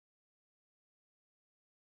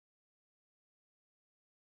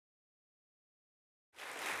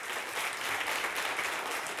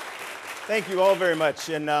Thank you all very much.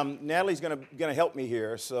 And Natalie's going to help me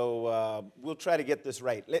here, so we'll try to get this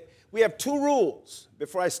right. We have 2 rules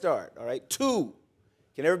before I start, all right? 2.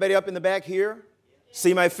 Can everybody up in the back hear?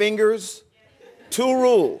 See my fingers? 2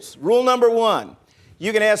 rules. Rule number 1,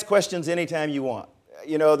 you can ask questions anytime you want.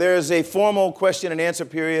 You know, there's a formal question and answer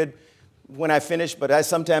period when I finish, but I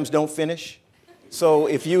sometimes don't finish. So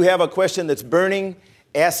if you have a question that's burning,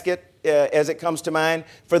 ask it as it comes to mind.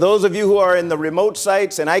 For those of you who are in the remote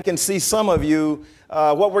sites, and I can see some of you,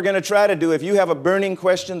 what we're going to try to do, if you have a burning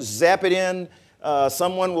question, zap it in.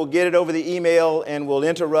 Someone will get it over the email and will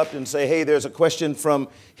interrupt and say, hey, there's a question from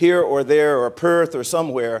here or there or Perth or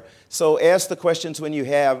somewhere. So ask the questions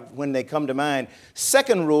when they come to mind.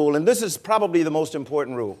 Second rule, and this is probably the most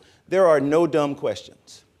important rule, there are no dumb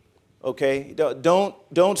questions. Okay?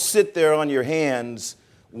 Don't sit there on your hands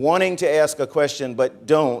wanting to ask a question, but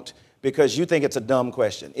don't, because you think it's a dumb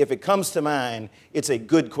question. If it comes to mind, it's a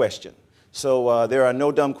good question. So there are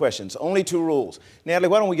no dumb questions. Only 2 rules. Natalie,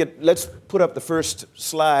 why don't let's put up the first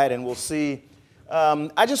slide and we'll see.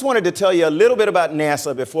 I just wanted to tell you a little bit about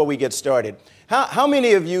NASA before we get started. How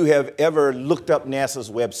many of you have ever looked up NASA's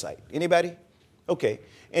website? Anybody? Okay.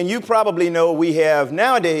 And you probably know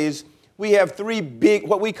nowadays, we have 3 big,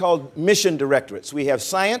 what we call mission directorates. We have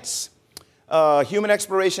science, human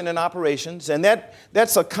exploration and operations, and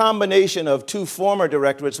that's a combination of 2 former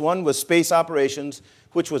directorates. One was space operations,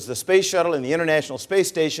 which was the Space Shuttle and the International Space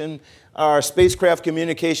Station, our spacecraft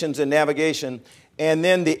communications and navigation, and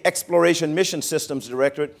then the Exploration Mission Systems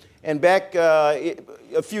Directorate. And back a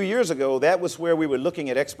few years ago, that was where we were looking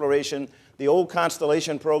at exploration. The old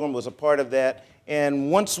Constellation program was a part of that.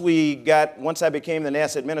 And once I became the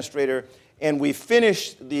NASA administrator and we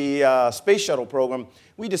finished the Space Shuttle program,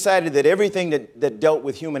 we decided that everything that dealt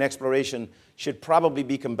with human exploration should probably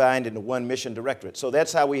be combined into one mission directorate. So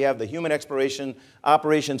that's how we have the Human Exploration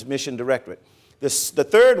Operations Mission Directorate. The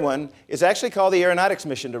third one is actually called the Aeronautics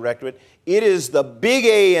Mission Directorate. It is the big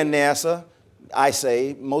A in NASA, I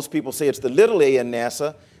say. Most people say it's the little a in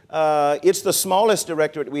NASA. It's the smallest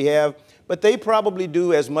directorate we have, but they probably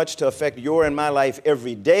do as much to affect your and my life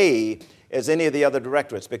every day as any of the other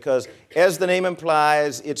directorates, because as the name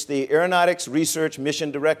implies, it's the Aeronautics Research Mission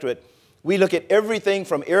Directorate. We look at everything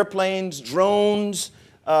from airplanes, drones,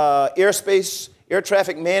 airspace, air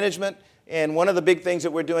traffic management, and one of the big things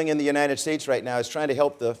that we're doing in the United States right now is trying to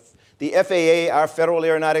help the FAA, our Federal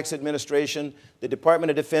Aeronautics Administration, the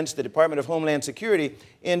Department of Defense, the Department of Homeland Security,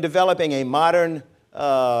 in developing a modern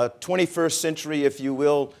 21st century, if you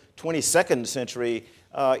will, 22nd century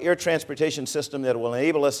air transportation system that will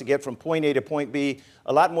enable us to get from point A to point B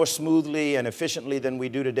a lot more smoothly and efficiently than we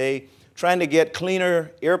do today, trying to get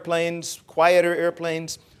cleaner airplanes, quieter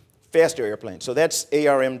airplanes, faster airplanes. So that's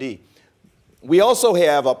ARMD. We also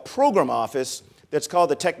have a program office that's called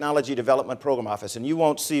the Technology Development Program Office. And you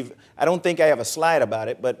won't see, I don't think I have a slide about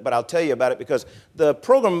it, but I'll tell you about it, because the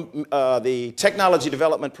program, the Technology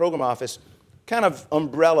Development Program Office kind of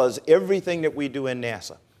umbrellas everything that we do in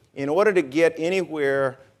NASA. In order to get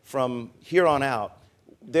anywhere from here on out,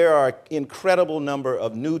 there are incredible number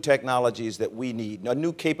of new technologies that we need,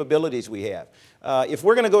 new capabilities we have. If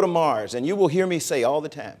we're going to go to Mars, and you will hear me say all the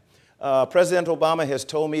time, President Obama has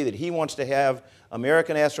told me that he wants to have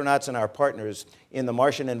American astronauts and our partners in the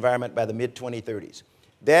Martian environment by the mid-2030s.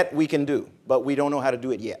 That we can do, but we don't know how to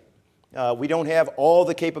do it yet. We don't have all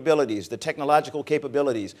the capabilities, the technological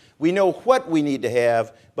capabilities. We know what we need to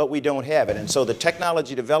have, but we don't have it. And so the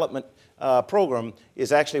Technology Development Program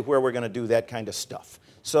is actually where we're going to do that kind of stuff.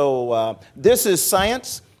 So this is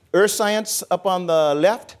science, earth science up on the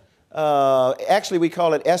left. Actually, we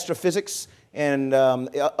call it astrophysics. And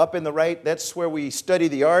up in the right, that's where we study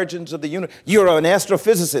the origins of the universe. You're an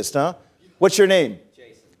astrophysicist, huh? What's your name?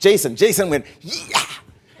 Jason. Jason went,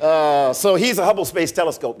 yeah! So he's a Hubble Space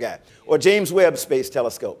Telescope guy, or James Webb Space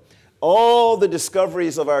Telescope. All the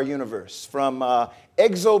discoveries of our universe, from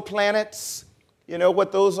exoplanets, you know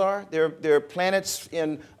what those are? They're planets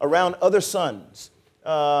around other suns.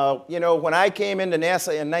 You know, when I came into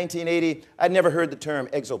NASA in 1980, I'd never heard the term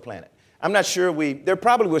exoplanet. I'm not sure there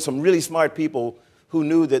probably were some really smart people who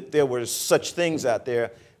knew that there were such things out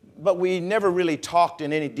there, but we never really talked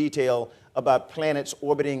in any detail about planets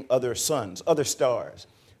orbiting other suns, other stars.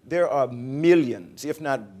 There are millions, if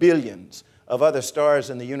not billions, of other stars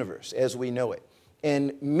in the universe as we know it.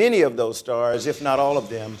 And many of those stars, if not all of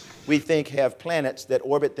them, we think have planets that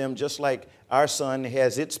orbit them just like our sun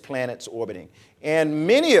has its planets orbiting. And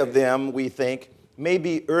many of them, we think, may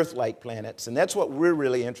be Earth-like planets. And that's what we're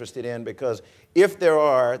really interested in, because if there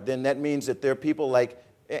are, then that means that there are people like,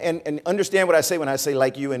 and understand what I say when I say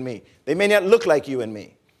like you and me. They may not look like you and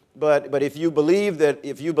me, But if you believe in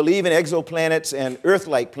exoplanets and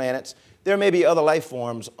Earth-like planets, there may be other life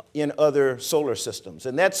forms in other solar systems.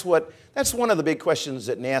 And that's one of the big questions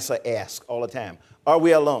that NASA asks all the time. Are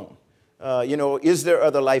we alone? Is there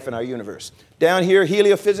other life in our universe? Down here,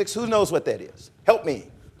 heliophysics, who knows what that is? Help me,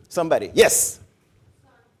 somebody. Yes?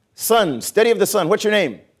 Sun, study of the sun. What's your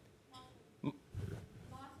name?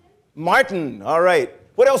 Martin, all right.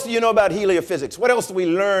 What else do you know about heliophysics? What else do we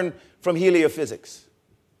learn from heliophysics?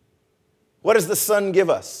 What does the sun give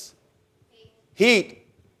us? Heat,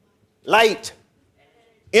 light,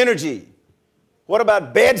 energy. What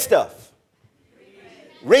about bad stuff?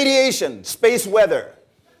 Radiation, space weather.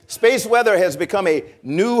 Space weather has become a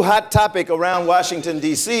new hot topic around Washington,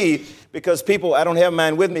 D.C. because people, I don't have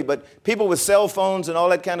mine with me, but people with cell phones and all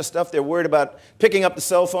that kind of stuff, they're worried about picking up the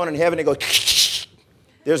cell phone and having it go,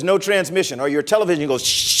 there's no transmission, or your television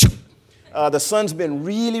goes, the sun's been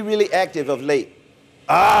really, really active of late.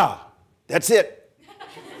 That's it.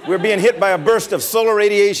 We're being hit by a burst of solar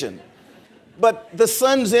radiation. But the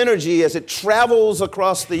sun's energy as it travels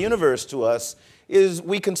across the universe to us is,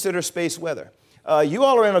 we consider space weather. You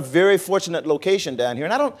all are in a very fortunate location down here.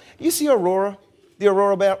 And do you see Aurora? The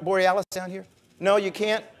Aurora Borealis down here? No, you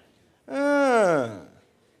can't?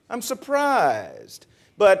 I'm surprised.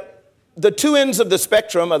 But the two ends of the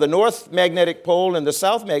spectrum are the north magnetic pole and the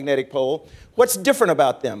south magnetic pole. What's different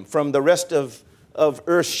about them from the rest of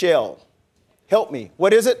Earth's shell? Help me.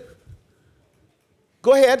 What is it?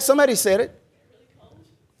 Go ahead. Somebody said it.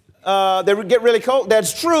 They get really cold.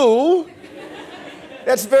 That's true.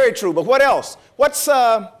 That's very true. But what else? What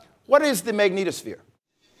is the magnetosphere?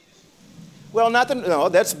 Well,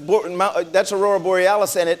 that's Aurora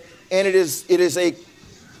Borealis, and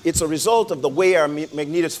it's a result of the way our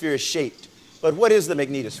magnetosphere is shaped. But what is the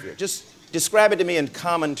magnetosphere? Just describe it to me in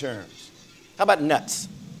common terms. How about nuts?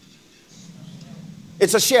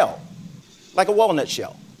 It's a shell, like a walnut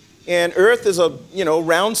shell. And Earth is a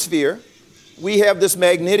round sphere. We have this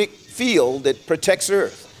magnetic field that protects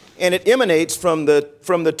Earth. And it emanates from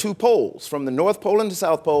the two poles, from the North Pole and the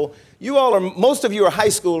South Pole. Most of you are high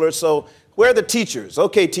schoolers, so where are the teachers?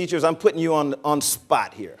 Okay, teachers, I'm putting you on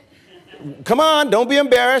spot here. Come on, don't be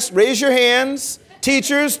embarrassed. Raise your hands.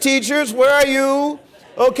 Teachers, where are you?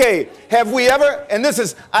 Okay, have we ever, and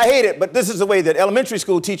I hate it, but this is the way that elementary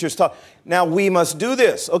school teachers talk. Now, we must do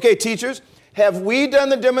this. Okay, teachers, have we done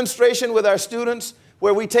the demonstration with our students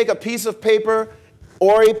where we take a piece of paper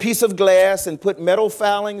or a piece of glass and put metal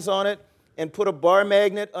filings on it and put a bar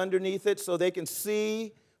magnet underneath it so they can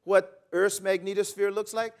see what Earth's magnetosphere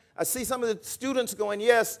looks like? I see some of the students going,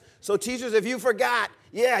 yes. So teachers, if you forgot,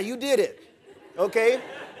 yeah, you did it, okay?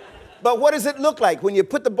 But what does it look like? When you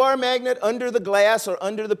put the bar magnet under the glass or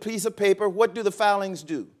under the piece of paper, what do the filings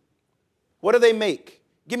do? What do they make?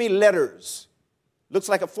 Give me letters. Looks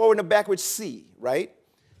like a forward and a backward C, right?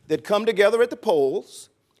 That come together at the poles.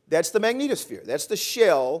 That's the magnetosphere. That's the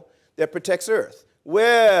shell that protects Earth.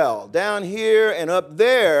 Well, down here and up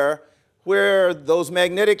there, where those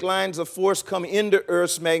magnetic lines of force come into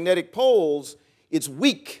Earth's magnetic poles, it's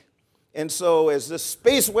weak. And so as the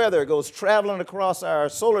space weather goes traveling across our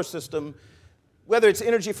solar system, whether it's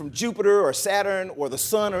energy from Jupiter or Saturn or the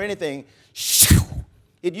sun or anything,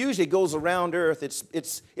 it usually goes around Earth.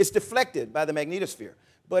 It's deflected by the magnetosphere.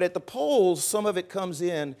 But at the poles, some of it comes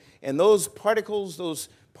in, and those particles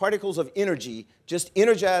of energy just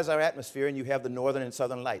energize our atmosphere, and you have the northern and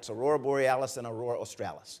southern lights, Aurora Borealis and Aurora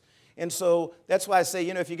Australis. And so that's why I say,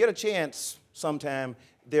 if you get a chance sometime,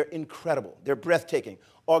 they're incredible. They're breathtaking.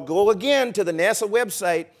 Or go again to the NASA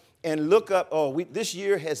website and look up, this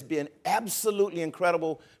year has been absolutely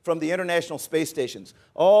incredible from the International Space Stations.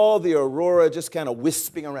 All the aurora just kind of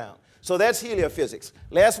wisping around. So that's heliophysics.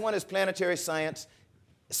 Last one is planetary science,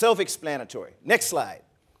 self-explanatory. Next slide.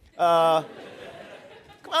 Come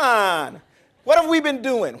on. What have we been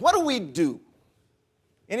doing? What do we do?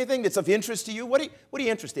 Anything that's of interest to you? What are you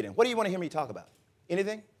interested in? What do you want to hear me talk about?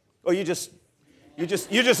 Anything? Or you're just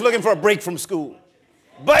looking for a break from school?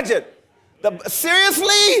 Budget.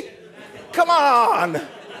 Seriously? Come on.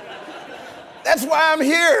 That's why I'm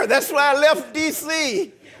here. That's why I left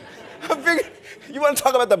D.C. I figured, you want to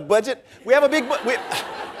talk about the budget? We have a big budget.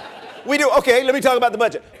 We do. Okay, let me talk about the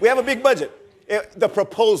budget. We have a big budget. The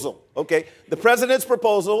proposal, okay? The president's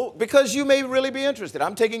proposal, because you may really be interested.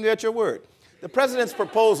 I'm taking you at your word. The president's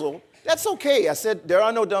proposal, that's okay. I said there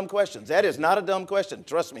are no dumb questions. That is not a dumb question,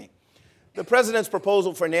 trust me. The president's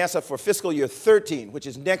proposal for NASA for fiscal year 13, which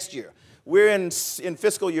is next year. We're in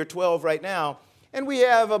fiscal year 12 right now, and we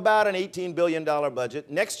have about an $18 billion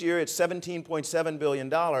budget. Next year, it's $17.7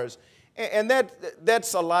 billion, and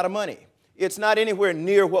that's a lot of money. It's not anywhere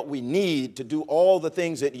near what we need to do all the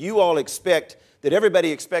things that you all expect, that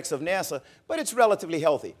everybody expects of NASA, but it's relatively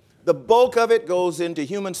healthy. The bulk of it goes into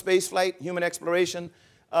human spaceflight, human exploration.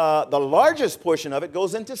 The largest portion of it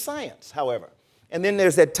goes into science, however. And then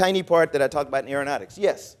there's that tiny part that I talked about in aeronautics.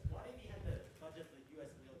 Yes? What if you had the budget for the U.S.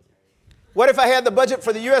 military? What if I had the budget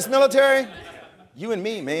for the U.S. military? You and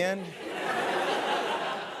me, man.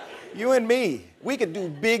 You and me. We could do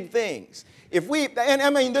big things. If we, and I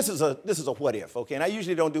mean, this is a what if, okay? And I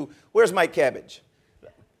usually don't do, where's Mike Cabbage?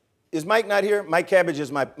 Is Mike not here? Mike Cabbage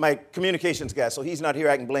is my communications guy, so he's not here.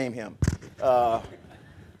 I can blame him.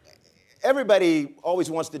 Everybody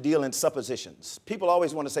always wants to deal in suppositions. People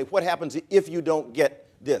always want to say, what happens if you don't get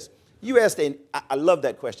this? You asked, I love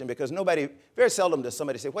that question because very seldom does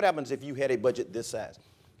somebody say, what happens if you had a budget this size?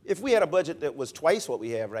 If we had a budget that was twice what we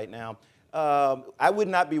have right now, I would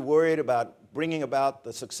not be worried about bringing about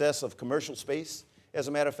the success of commercial space. As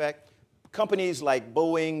a matter of fact, companies like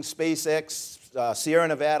Boeing, SpaceX, Sierra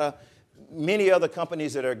Nevada, many other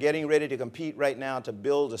companies that are getting ready to compete right now to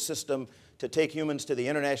build a system to take humans to the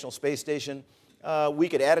International Space Station, we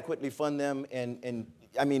could adequately fund them, and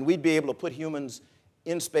I mean, we'd be able to put humans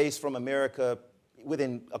in space from America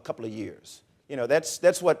within a couple of years. You know,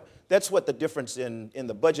 that's what the difference in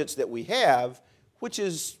the budgets that we have, which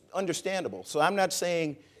is understandable. So I'm not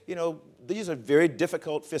saying, you know, these are very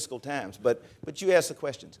difficult fiscal times, but you ask the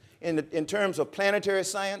questions. In terms of planetary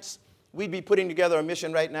science, we'd be putting together a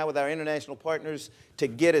mission right now with our international partners to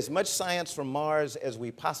get as much science from Mars as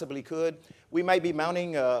we possibly could. We might be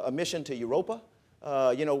mounting a mission to Europa.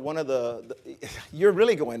 You know, one of you're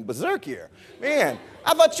really going berserk here. Man,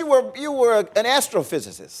 I thought you were an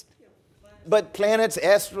astrophysicist. But planets,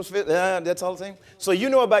 astrophysics, that's all the same. So you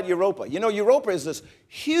know about Europa. You know, Europa is this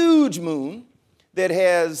huge moon that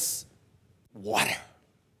has water,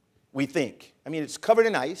 we think. I mean, it's covered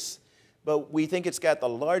in ice, but we think it's got the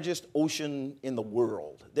largest ocean in the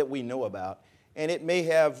world that we know about, and it may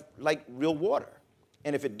have, like, real water.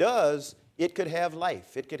 And if it does, it could have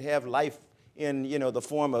life. It could have life in, you know, the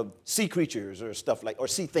form of sea creatures or stuff like, or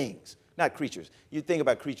sea things, not creatures. You think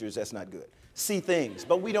about creatures, that's not good. Sea things,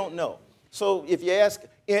 but we don't know. So if you ask,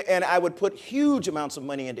 and I would put huge amounts of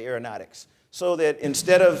money into aeronautics so that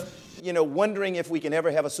instead of, you know, wondering if we can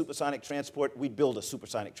ever have a supersonic transport, we'd build a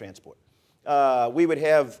supersonic transport. We would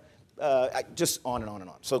have just on and on and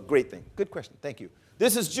on. So great thing. Good question. Thank you.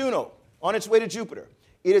 This is Juno on its way to Jupiter.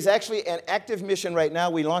 It is actually an active mission right now.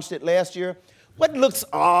 We launched it last year. What looks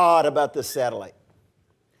odd about this satellite?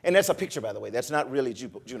 And that's a picture, by the way. That's not really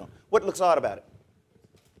Juno. What looks odd about it?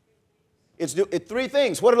 It's three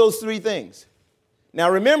things. What are those three things? Now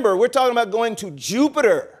remember, we're talking about going to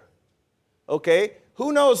Jupiter. Okay?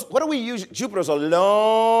 Who knows? What do we use? Jupiter's a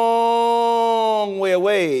long way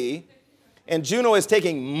away, and Juno is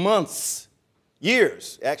taking months,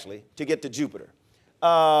 years actually, to get to Jupiter.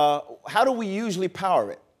 How do we usually power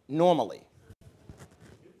it normally?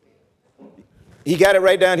 He got it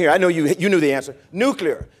right down here. I know you knew the answer.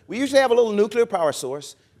 Nuclear. We usually have a little nuclear power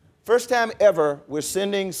source. First time ever, we're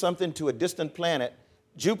sending something to a distant planet,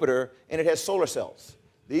 Jupiter, and it has solar cells.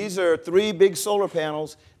 These are 3 big solar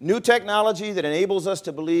panels, new technology that enables us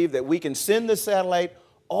to believe that we can send this satellite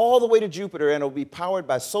all the way to Jupiter and it'll be powered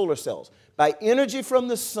by solar cells, by energy from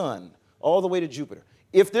the sun, all the way to Jupiter.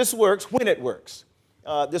 If this works, when it works,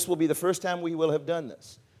 this will be the first time we will have done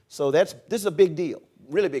this. So this is a big deal,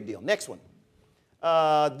 really big deal. Next one.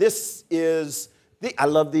 This is, I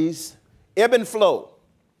love these, ebb and flow.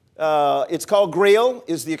 It's called GRAIL,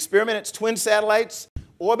 is the experiment. It's twin satellites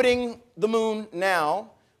orbiting the moon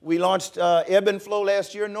now. We launched ebb and flow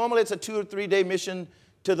last year. Normally it's a 2 or 3 day mission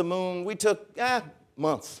to the moon. We took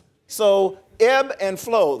months. So ebb and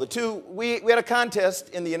flow, the two, we had a contest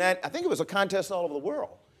in the I think it was a contest all over the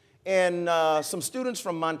world. And some students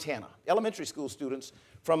from Montana, elementary school students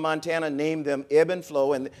from Montana, named them ebb and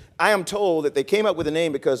flow. And I am told that they came up with a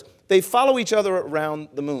name because they follow each other around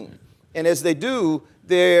the moon. And as they do,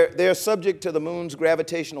 they're subject to the moon's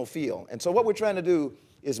gravitational field. And so what we're trying to do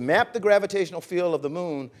is map the gravitational field of the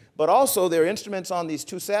moon, but also there are instruments on these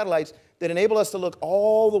 2 satellites that enable us to look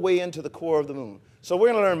all the way into the core of the moon. So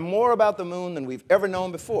we're going to learn more about the moon than we've ever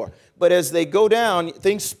known before. But as they go down,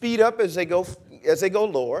 things speed up as they go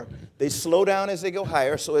lower. They slow down as they go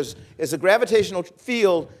higher. So as the gravitational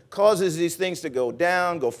field causes these things to go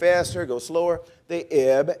down, go faster, go slower, they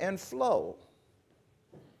ebb and flow.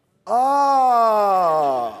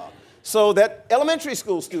 So that elementary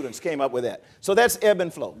school students came up with that. So that's ebb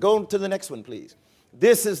and flow. Go to the next one, please.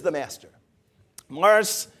 This is the master.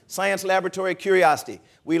 Mars Science Laboratory Curiosity.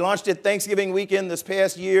 We launched it Thanksgiving weekend this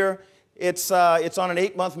past year. It's on an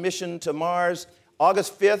 8-month mission to Mars.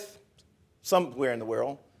 August 5th, somewhere in the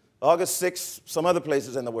world. August 6th, some other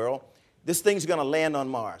places in the world. This thing's going to land on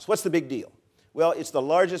Mars. What's the big deal? Well, it's the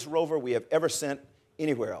largest rover we have ever sent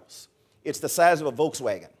anywhere else. It's the size of a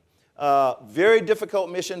Volkswagen. Very difficult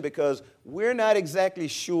mission because we're not exactly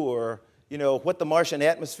sure, what the Martian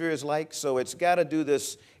atmosphere is like. So it's got to do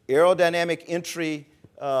this aerodynamic entry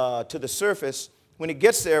to the surface. When it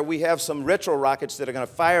gets there, we have some retro rockets that are going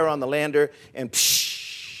to fire on the lander and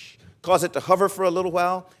cause it to hover for a little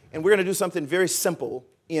while. And we're going to do something very simple,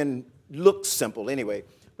 looks simple anyway.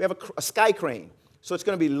 We have a sky crane. So it's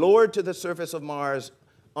going to be lowered to the surface of Mars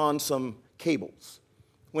on some cables.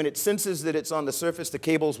 When it senses that it's on the surface, the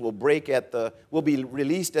cables will will be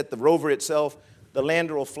released at the rover itself. The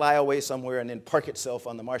lander will fly away somewhere and then park itself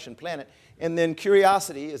on the Martian planet. And then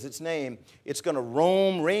Curiosity is its name. It's going to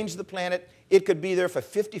range the planet. It could be there for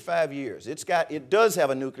 55 years. It does have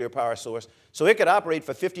a nuclear power source, so it could operate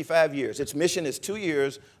for 55 years. Its mission is 2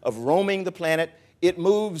 years of roaming the planet. It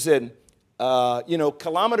moves in,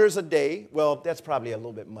 kilometers a day. Well, that's probably a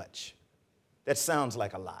little bit much. That sounds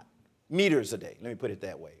like a lot. Meters a day, let me put it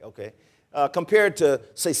that way, okay? Compared to,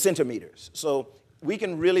 say, centimeters. So we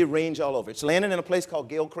can really range all over. It's landing in a place called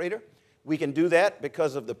Gale Crater. We can do that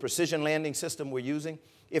because of the precision landing system we're using.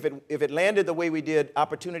 If it landed the way we did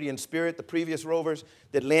Opportunity and Spirit, the previous rovers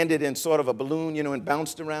that landed in sort of a balloon, and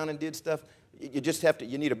bounced around and did stuff,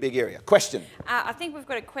 you need a big area. Question? I think we've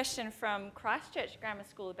got a question from Christchurch Grammar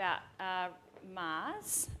School about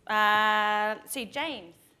Mars. See,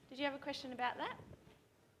 James, did you have a question about that?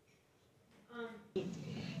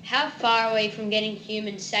 How far are we from getting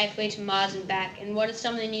humans safely to Mars and back, and what are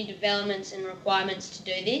some of the new developments and requirements to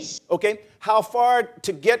do this? Okay, how far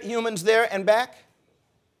to get humans there and back?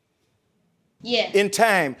 Yeah. In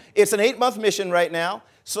time. It's an 8-month mission right now.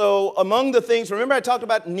 So among the things, remember I talked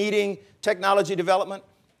about needing technology development?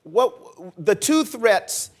 The two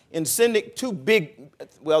threats in sending,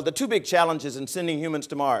 the two big challenges in sending humans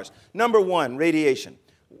to Mars. Number one, radiation.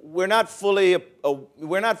 We're not fully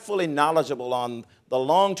knowledgeable on the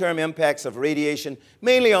long-term impacts of radiation,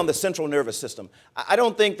 mainly on the central nervous system. I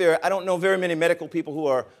don't know very many medical people who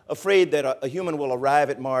are afraid that a human will arrive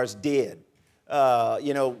at Mars dead.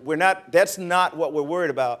 That's not what we're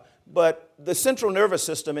worried about. But the central nervous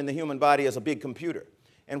system in the human body is a big computer.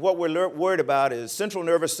 And what we're worried about is central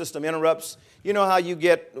nervous system interrupts. You know how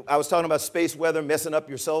I was talking about space weather messing up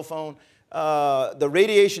your cell phone? The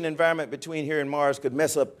radiation environment between here and Mars could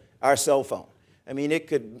mess up our cell phone. I mean, it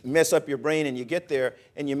could mess up your brain and you get there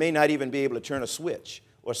and you may not even be able to turn a switch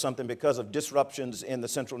or something because of disruptions in the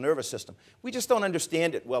central nervous system. We just don't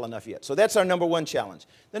understand it well enough yet. So that's our number one challenge.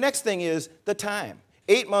 The next thing is the time.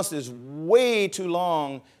 8 months is way too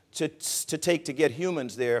long to take to get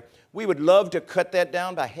humans there. We would love to cut that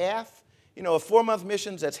down by half. A 4-month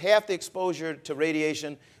mission, that's half the exposure to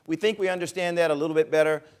radiation. We think we understand that a little bit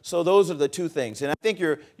better. So those are the two things. And I think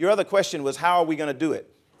your other question was, how are we going to do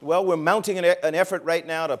it? Well, we're mounting an effort right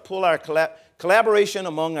now to pull our collaboration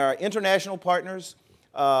among our international partners,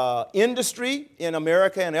 industry in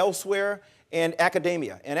America and elsewhere, and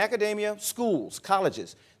academia. And academia, schools,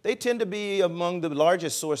 colleges, they tend to be among the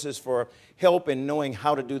largest sources for help in knowing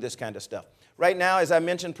how to do this kind of stuff. Right now, as I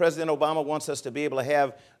mentioned, President Obama wants us to be able to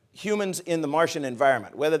have humans in the Martian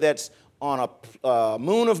environment, whether that's on a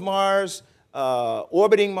moon of Mars,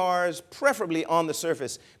 orbiting Mars, preferably on the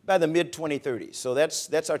surface by the mid-2030s. So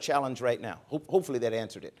that's our challenge right now. Hopefully that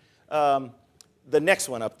answered it. The next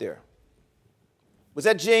one up there. Was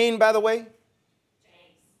that Jane, by the way?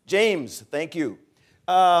 James, thank you.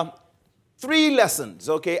 3 lessons,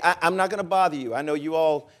 okay? I'm not going to bother you. I know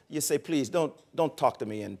you say, please, don't talk to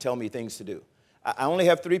me and tell me things to do. I only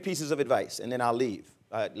have 3 pieces of advice, and then I'll leave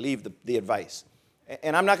the advice.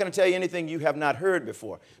 And I'm not going to tell you anything you have not heard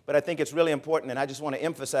before, but I think it's really important, and I just want to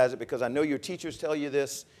emphasize it because I know your teachers tell you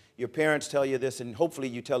this, your parents tell you this, and hopefully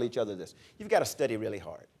you tell each other this. You've got to study really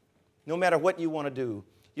hard. No matter what you want to do,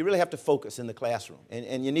 you really have to focus in the classroom,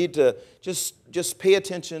 and you need to just pay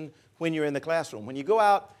attention when you're in the classroom. When you go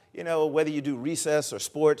out, whether you do recess or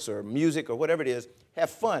sports or music or whatever it is, have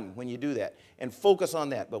fun when you do that and focus on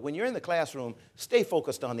that. But when you're in the classroom, stay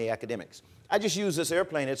focused on the academics. I just use this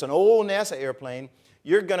airplane. It's an old NASA airplane.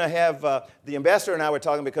 You're going to have, the ambassador and I were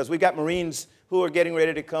talking because we've got Marines who are getting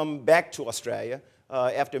ready to come back to Australia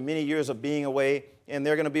after many years of being away, and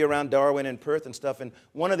they're going to be around Darwin and Perth and stuff. And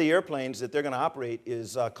one of the airplanes that they're going to operate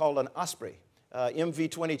is called an Osprey,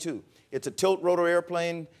 MV-22. It's a tilt rotor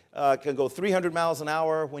airplane, can go 300 miles an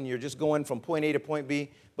hour when you're just going from point A to point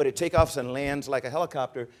B, but it takes off and lands like a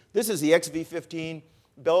helicopter. This is the XV-15.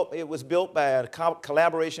 It was built by a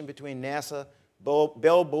collaboration between NASA, Bell,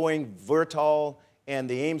 Boeing, Vertol, and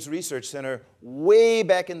the Ames Research Center way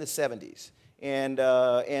back in the 70s. And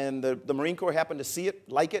the Marine Corps happened to see it,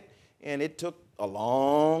 like it, and it took a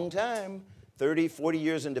long time, 30, 40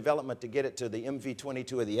 years in development to get it to the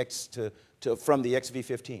MV-22 or the from the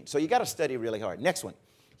XV-15. So you got to study really hard. Next one,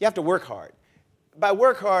 you have to work hard. By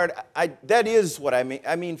work hard, that is what I mean.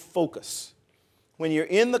 I mean focus. When you're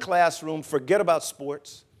in the classroom, forget about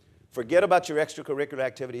sports, forget about your extracurricular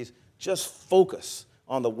activities, just focus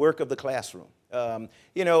on the work of the classroom.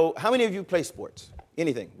 You know, how many of you play sports?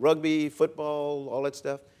 Anything, rugby, football, all that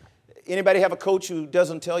stuff? Anybody have a coach who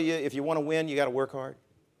doesn't tell you if you want to win, you got to work hard?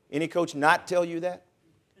 Any coach not tell you that?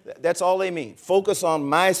 That's all they mean. Focus on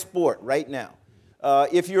my sport right now.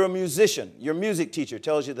 If you're a musician, your music teacher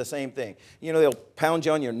tells you the same thing. You know, they'll pound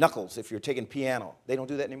you on your knuckles if you're taking piano. They don't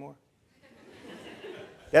do that anymore?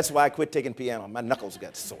 That's why I quit taking piano. My knuckles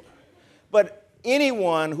got sore. But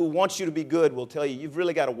anyone who wants you to be good will tell you you've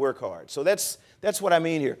really got to work hard. So that's what I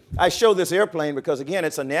mean here. I show this airplane because, again,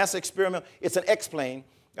 it's a NASA experiment. It's an X-plane.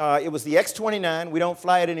 It was the X-29. We don't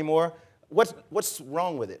fly it anymore. What's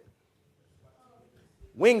wrong with it?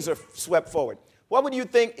 Wings are swept forward. What would you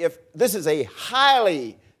think if this is a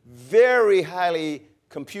very highly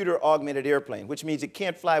computer-augmented airplane, which means it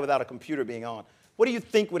can't fly without a computer being on? What do you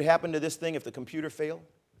think would happen to this thing if the computer failed?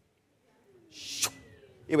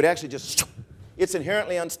 It would actually just, it's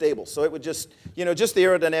inherently unstable. So it would just, you know, just the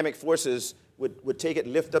aerodynamic forces would take it,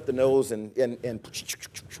 lift up the nose, and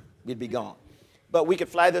it'd be gone. But we could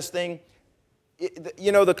fly this thing.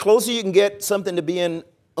 You know, the closer you can get something to being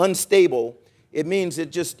unstable, it means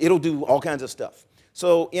it'll do all kinds of stuff.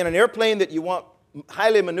 So in an airplane that you want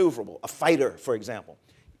highly maneuverable, a fighter, for example,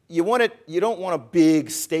 you don't want a big,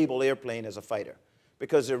 stable airplane as a fighter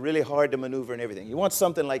because they're really hard to maneuver and everything. You want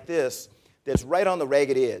something like this that's right on the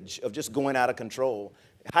ragged edge of just going out of control,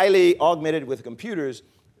 highly augmented with computers,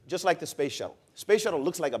 just like the space shuttle. Space shuttle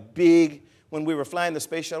looks like a big, when we were flying the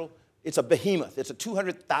space shuttle, it's a behemoth. It's a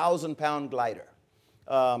 200,000-pound glider.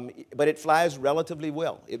 But it flies relatively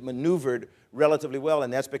well. It maneuvered relatively well,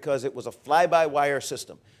 and that's because it was a fly-by-wire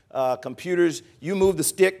system. Computers, you move the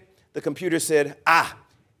stick, the computer said,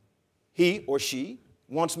 he or she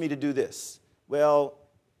wants me to do this. Well,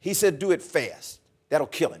 he said do it fast. That'll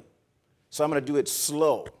kill him. So I'm going to do it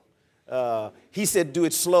slow. He said do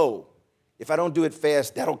it slow. If I don't do it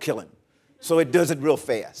fast, that'll kill him. So it does it real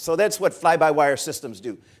fast. So that's what fly-by-wire systems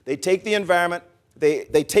do. They take the environment, they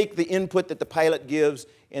take the input that the pilot gives,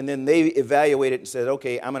 and then they evaluate it and say,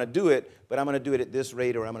 okay, I'm going to do it, but I'm going to do it at this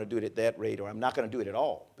rate, or I'm going to do it at that rate, or I'm not going to do it at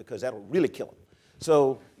all, because that'll really kill him.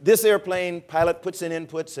 So this airplane, pilot puts in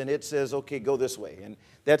inputs, and it says, okay, go this way. And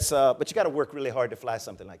that's, but you got to work really hard to fly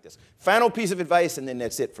something like this. Final piece of advice, and then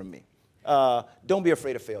that's it from me. Don't be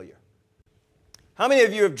afraid of failure. How many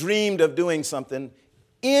of you have dreamed of doing something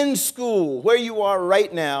in school, where you are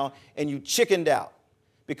right now, and you chickened out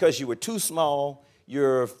because you were too small,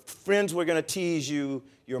 your friends were going to tease you,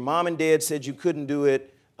 your mom and dad said you couldn't do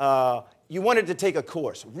it, you wanted to take a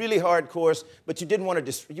course, really hard course, but you didn't want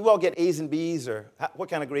to, you all get A's and B's, or what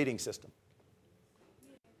kind of grading system?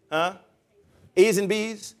 Huh? A's and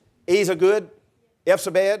B's? A's are good, F's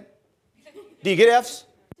are bad? Do you get F's?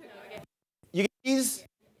 You get E's?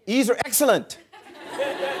 E's are excellent.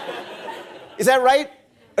 Is that right?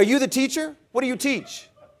 Are you the teacher? What do you teach?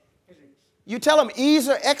 You tell them E's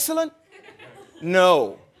are excellent?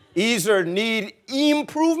 No. E's are need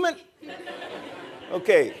improvement?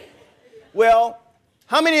 Okay. Well,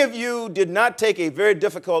 how many of you did not take a very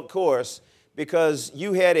difficult course because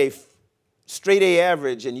you had a straight A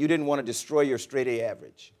average and you didn't want to destroy your straight A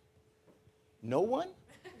average? No one?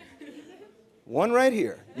 One right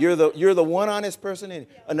here. You're the one honest person.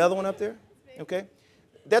 Another one up there? Okay.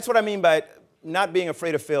 That's what I mean by not being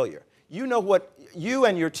afraid of failure. You know what you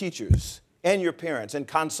and your teachers and your parents and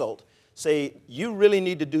consult say, you really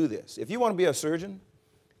need to do this. If you want to be a surgeon,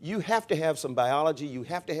 you have to have some biology, you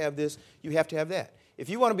have to have this, you have to have that. If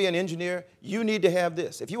you want to be an engineer, you need to have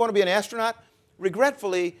this. If you want to be an astronaut,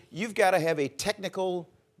 regretfully, you've got to have a technical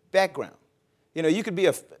background. You know, you could be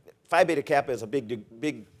a Phi Beta Kappa is a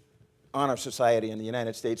big honor society in the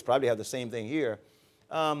United States, probably have the same thing here.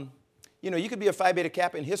 You know, you could be a Phi Beta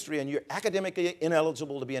Kappa in history and you're academically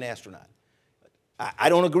ineligible to be an astronaut. I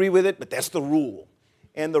don't agree with it, but that's the rule.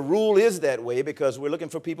 And the rule is that way because we're looking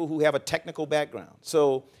for people who have a technical background.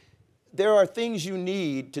 So there are things you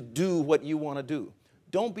need to do what you want to do.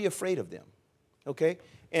 Don't be afraid of them, okay?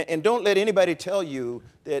 And don't let anybody tell you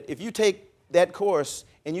that if you take that course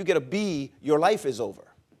and you get a B, your life is over.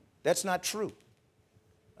 That's not true.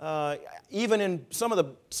 Even in some of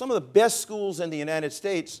the best schools in the United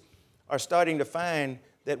States are starting to find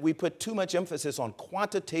that we put too much emphasis on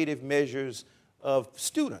quantitative measures of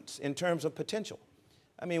students in terms of potential.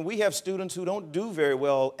 I mean, we have students who don't do very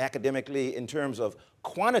well academically in terms of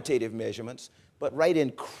quantitative measurements, but write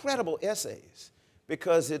incredible essays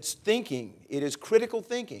because it's thinking, it is critical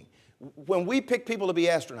thinking. When we pick people to be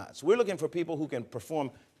astronauts, we're looking for people who can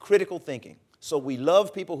perform critical thinking. So we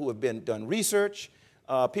love people who have done research,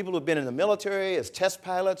 people who have been in the military as test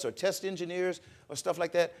pilots or test engineers or stuff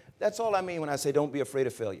like that. That's all I mean when I say don't be afraid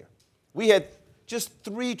of failure. We had just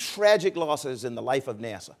 3 tragic losses in the life of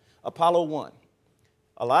NASA. Apollo 1.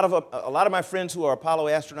 A lot of my friends who are Apollo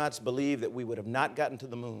astronauts believe that we would have not gotten to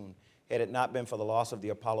the moon had it not been for the loss of the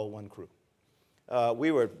Apollo 1 crew.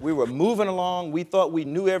 We were moving along. We thought we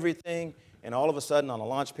knew everything, and all of a sudden on a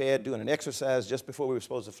launch pad doing an exercise just before we were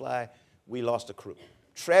supposed to fly, we lost a crew.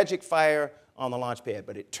 Tragic fire on the launch pad,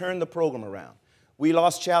 but it turned the program around. We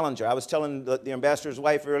lost Challenger. I was telling the ambassador's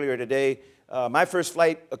wife earlier today, my first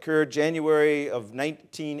flight occurred January of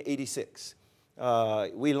 1986.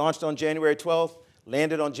 We launched on January 12th,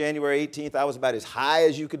 landed on January 18th. I was about as high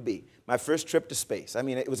as you could be. My first trip to space. I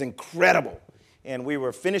mean, it was incredible. And we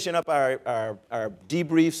were finishing up our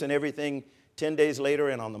debriefs and everything 10 days later,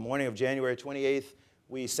 and on the morning of January 28th,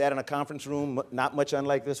 we sat in a conference room, not much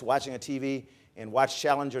unlike this, watching a TV, and watched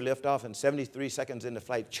Challenger lift off, and 73 seconds into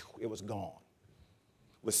flight, it was gone.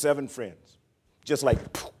 With 7 friends, just like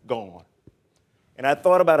gone. And I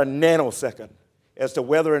thought about a nanosecond as to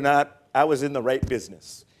whether or not I was in the right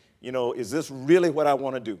business. You know, is this really what I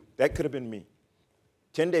want to do? That could have been me.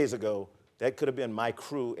 10 days ago, that could have been my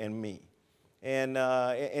crew and me. And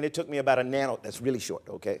it took me about a that's really short,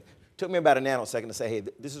 okay? It took me about a nanosecond to say, hey,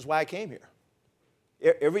 this is why I came here.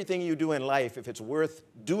 Everything you do in life, if it's worth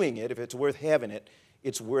doing it, if it's worth having it,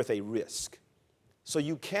 it's worth a risk. So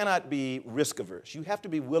you cannot be risk averse. You have to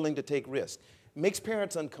be willing to take risks. It makes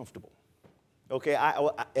parents uncomfortable. Okay,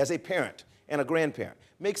 as a parent and a grandparent,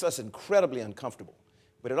 makes us incredibly uncomfortable.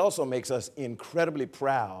 But it also makes us incredibly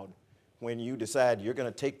proud when you decide you're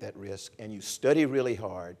going to take that risk and you study really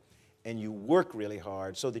hard and you work really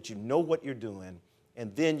hard so that you know what you're doing,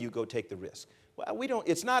 and then you go take the risk. Well,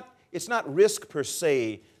 it's not risk per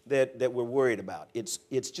se that we're worried about.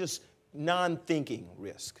 It's just non-thinking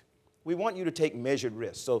risk. We want you to take measured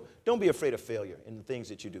risks. So don't be afraid of failure in the things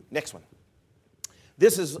that you do. Next one.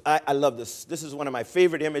 This is, I love this. This is one of my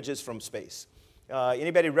favorite images from space.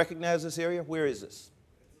 Anybody recognize this area? Where is this?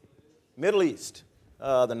 Middle East.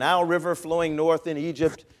 The Nile River flowing north in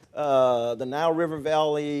Egypt, the Nile River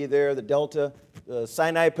Valley there, the Delta, the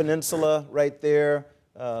Sinai Peninsula right there,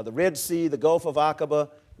 the Red Sea, the Gulf of Aqaba,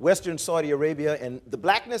 western Saudi Arabia, and the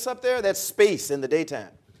blackness up there, that's space in the daytime.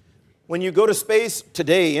 When you go to space,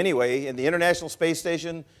 today anyway, in the International Space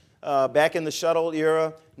Station, back in the shuttle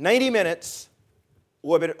era, 90 minutes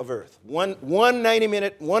orbit of Earth. One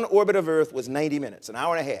orbit of Earth was 90 minutes, an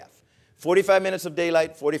hour and a half. 45 minutes of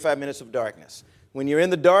daylight, 45 minutes of darkness. When you're in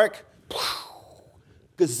the dark,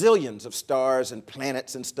 gazillions of stars and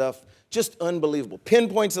planets and stuff, just unbelievable.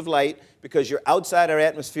 Pinpoints of light because you're outside our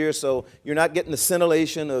atmosphere, so you're not getting the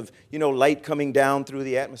scintillation of, light coming down through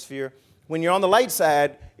the atmosphere. When you're on the light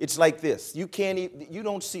side, it's like this. You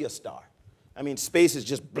don't see a star. I mean, space is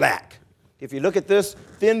just black. If you look at this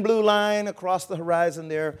thin blue line across the horizon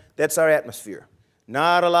there, that's our atmosphere.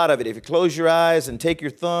 Not a lot of it. If you close your eyes and take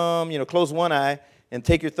your thumb, close one eye and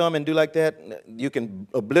take your thumb and do like that, you can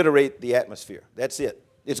obliterate the atmosphere. That's it.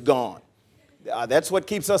 It's gone. That's what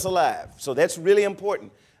keeps us alive. So that's really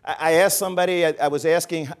important. I asked somebody, I was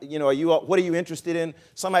asking, what are you interested in?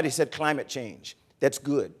 Somebody said climate change. That's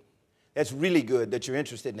good. That's really good that you're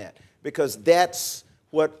interested in that, because that's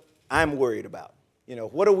what I'm worried about.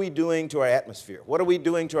 What are we doing to our atmosphere? What are we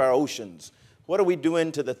doing to our oceans? What are we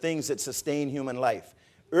doing to the things that sustain human life?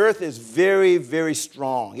 Earth is very, very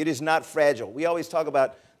strong. It is not fragile. We always talk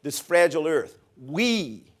about this fragile Earth.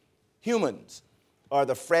 We, humans, are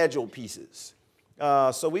the fragile pieces.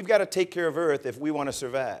 So we've got to take care of Earth if we want to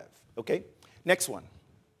survive. Okay? Next one.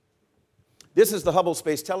 This is the Hubble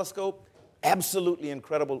Space Telescope. Absolutely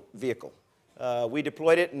incredible vehicle. We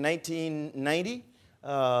deployed it in 1990,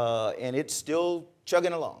 and it's still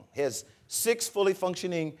chugging along. It has 6 fully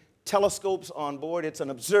functioning telescopes on board. It's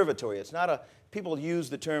an observatory. It's not a, people use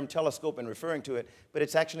the term telescope in referring to it, but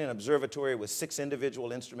it's actually an observatory with 6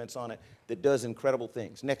 individual instruments on it that does incredible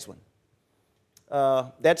things. Next one.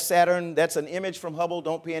 That's Saturn. That's an image from Hubble.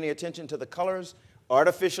 Don't pay any attention to the colors.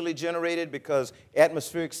 Artificially generated because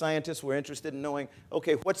atmospheric scientists were interested in knowing,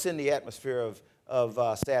 okay, what's in the atmosphere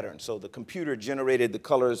of Saturn? So the computer generated the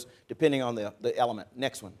colors depending on the element.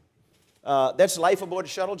 Next one. That's life aboard the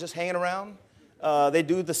shuttle, just hanging around. They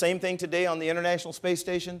do the same thing today on the International Space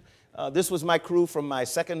Station. This was my crew from my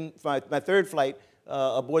third flight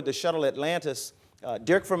aboard the shuttle Atlantis.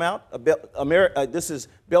 Dirk Vermouth, this is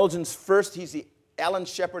Belgium's first, he's the Alan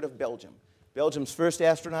Shepard of Belgium, Belgium's first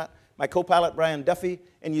astronaut. My co-pilot, Brian Duffy,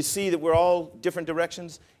 and you see that we're all different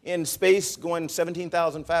directions. In space, going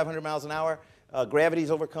 17,500 miles an hour, gravity's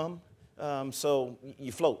overcome, so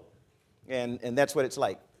you float, and that's what it's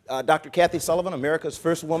like. Dr. Kathy Sullivan, America's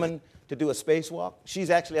first woman to do a spacewalk. She's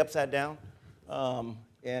actually upside down,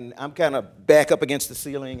 and I'm kind of back up against the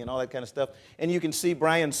ceiling and all that kind of stuff. And you can see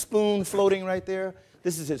Brian Spoon floating right there.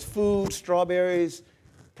 This is his food, strawberries,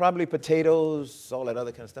 probably potatoes, all that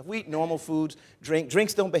other kind of stuff. We eat normal foods.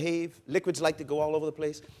 Drinks don't behave. Liquids like to go all over the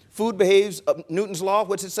place. Food behaves. Newton's law,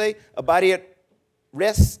 what's it say? A body at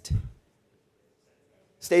rest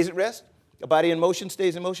stays at rest. A body in motion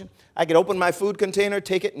stays in motion. I can open my food container,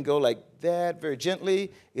 take it, and go like that very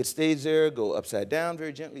gently. It stays there. Go upside down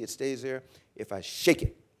very gently. It stays there. If I shake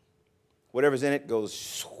it, whatever's in it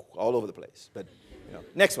goes all over the place. But, you know.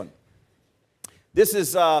 Next one. This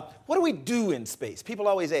is, what do we do in space? People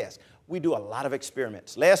always ask. We do a lot of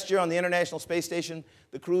experiments. Last year on the International Space Station,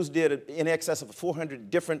 the crews did in excess of 400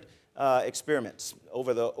 different experiments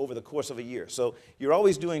over the course of a year. So you're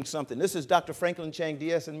always doing something. This is Dr. Franklin Chang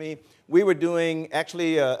Diaz and me. We were doing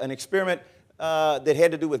actually an experiment that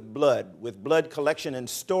had to do with blood collection and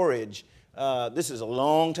storage. This is a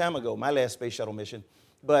long time ago, my last space shuttle mission.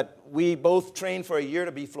 But we both trained for a year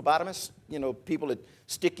to be phlebotomists, you know, people that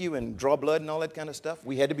stick you and draw blood and all that kind of stuff.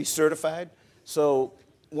 We had to be certified. So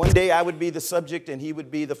one day I would be the subject and he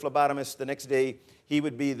would be the phlebotomist. The next day he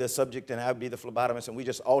would be the subject and I would be the phlebotomist, and we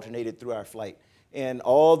just alternated through our flight. And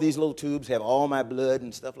all these little tubes have all my blood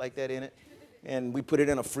and stuff like that in it. And we put it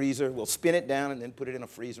in a freezer. We'll spin it down and then put it in a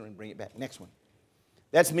freezer and bring it back. Next one.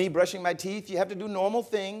 That's me brushing my teeth. You have to do normal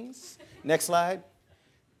things. Next slide.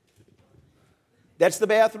 That's the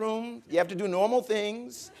bathroom. You have to do normal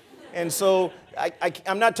things. And so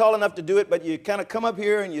I'm not tall enough to do it, but you kind of come up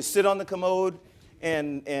here and you sit on the commode,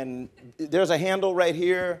 and there's a handle right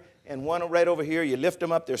here and one right over here. You lift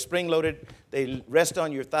them up. They're spring-loaded. They rest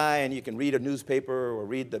on your thigh, and you can read a newspaper or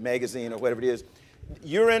read the magazine or whatever it is.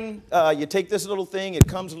 Urine, you take this little thing. It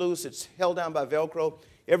comes loose. It's held down by Velcro.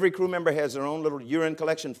 Every crew member has their own little urine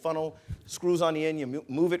collection funnel, screws on the end. You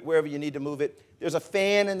move it wherever you need to move it. There's a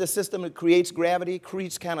fan in the system that creates gravity,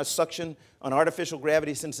 creates kind of suction on artificial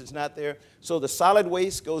gravity since it's not there. So the solid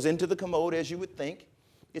waste goes into the commode, as you would think.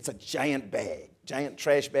 It's a giant bag, giant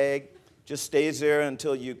trash bag. Just stays there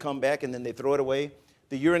until you come back, and then they throw it away.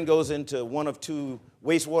 The urine goes into one of two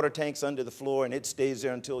wastewater tanks under the floor, and it stays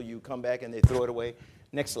there until you come back and they throw it away.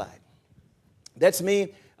 Next slide. That's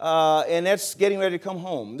me. And that's getting ready to come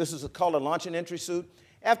home. This is called a launch and entry suit.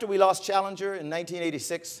 After we lost Challenger in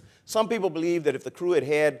 1986, some people believe that if the crew had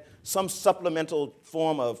had some supplemental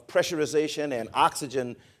form of pressurization and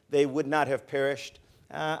oxygen, they would not have perished.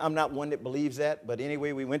 I'm not one that believes that, but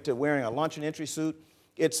anyway, we went to wearing a launch and entry suit.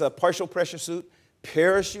 It's a partial pressure suit,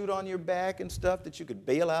 parachute on your back and stuff that you could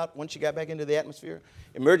bail out once you got back into the atmosphere,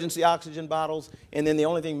 emergency oxygen bottles, and then the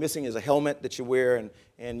only thing missing is a helmet that you wear,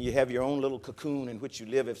 and you have your own little cocoon in which you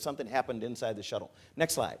live if something happened inside the shuttle.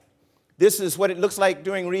 Next slide. This is what it looks like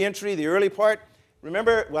during reentry, the early part.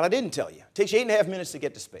 Remember, well, I didn't tell you. It takes you 8.5 minutes to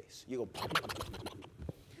get to space. You go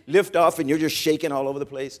lift off, and you're just shaking all over the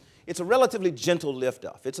place. It's a relatively gentle lift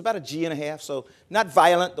off. It's about 1.5 Gs, so not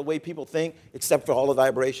violent the way people think, except for all the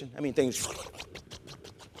vibration. I mean, things.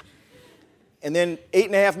 And then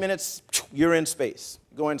 8.5 minutes, you're in space,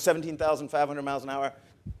 going 17,500 miles an hour,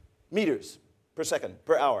 meters per second,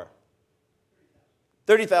 per hour.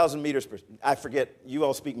 30,000 meters per, I forget, you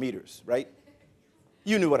all speak meters, right?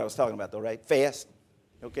 You knew what I was talking about though, right? Fast,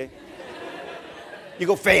 okay? You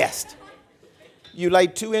go fast. You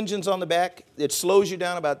light 2 engines on the back. It slows you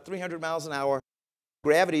down about 300 miles an hour.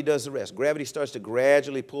 Gravity does the rest. Gravity starts to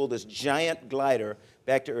gradually pull this giant glider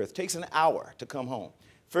back to Earth. It takes an hour to come home.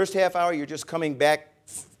 First half hour, you're just coming back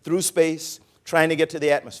through space, trying to get to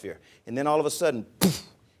the atmosphere. And then all of a sudden, poof,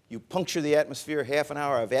 you puncture the atmosphere, half an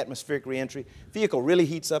hour of atmospheric reentry. Vehicle really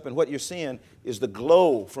heats up, and what you're seeing is the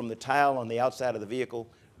glow from the tile on the outside of the vehicle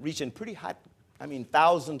reaching pretty hot, I mean,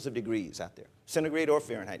 thousands of degrees out there, centigrade or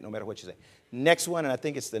Fahrenheit, no matter what you say. Next one, and I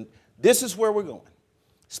think it's this is where we're going.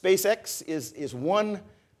 SpaceX is one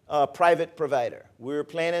private provider. We're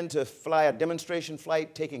planning to fly a demonstration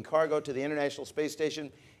flight taking cargo to the International Space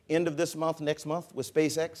Station end of this month, next month with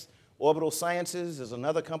SpaceX. Orbital Sciences is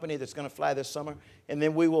another company that's going to fly this summer. And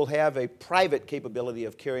then we will have a private capability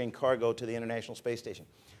of carrying cargo to the International Space Station.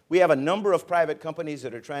 We have a number of private companies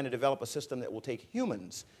that are trying to develop a system that will take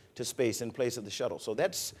humans to space in place of the shuttle. So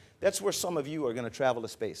that's where some of you are going to travel to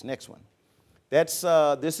space. Next one. This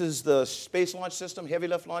is the Space Launch System, heavy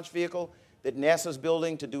lift launch vehicle. that NASA's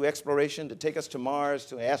building to do exploration, to take us to Mars,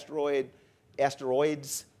 to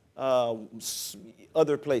asteroids,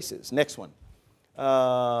 other places. Next one.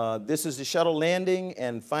 This is the shuttle landing,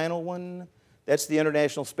 and final one. That's the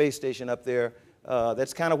International Space Station up there.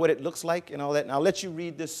 That's kind of what it looks like and all that. And I'll let you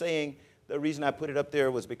read this saying. The reason I put it up there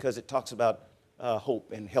was because it talks about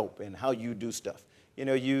hope and help and how you do stuff. You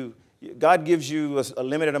know, God gives you a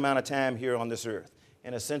limited amount of time here on this earth.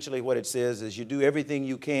 And essentially what it says is you do everything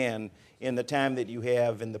you can in the time that you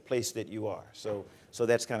have in the place that you are. So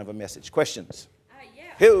that's kind of a message. Questions? Yeah.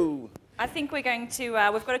 Who? I think we're going to,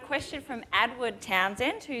 we've got a question from Adwood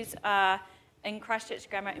Townsend, who's in Christchurch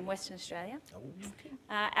Grammar in Western Australia. Okay.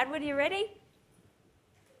 Adwood, you ready?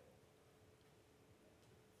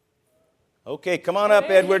 Okay, come on up,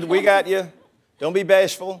 Edward. We got you. Don't be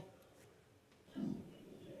bashful.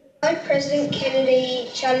 President Kennedy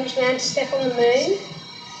challenged man to step on the moon.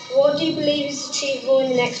 What do you believe is achievable in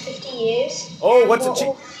the next 50 years? Oh, what's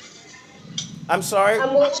achievable? I'm sorry?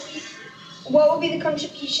 And what will be the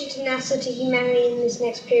contribution to NASA to humanity in this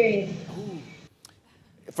next period?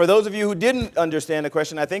 For those of you who didn't understand the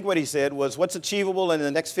question, I think what he said was, what's achievable in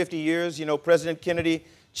the next 50 years? You know, President Kennedy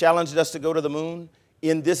challenged us to go to the moon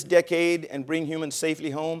in this decade and bring humans safely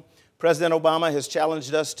home. President Obama has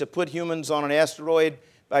challenged us to put humans on an asteroid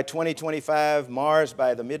by 2025, Mars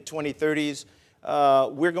by the mid-2030s.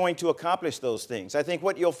 We're going to accomplish those things. I think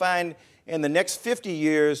what you'll find in the next 50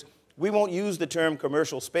 years, we won't use the term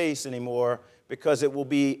commercial space anymore because it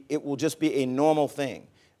will just be a normal thing.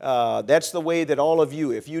 That's the way that all of you,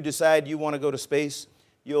 if you decide you want to go to space,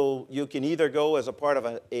 you can either go as a part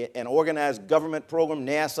of an organized government program,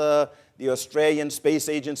 NASA, the Australian Space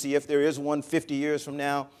Agency, if there is one 50 years from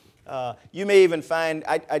now. You may even find,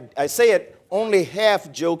 I say it only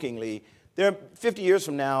half jokingly, 50 years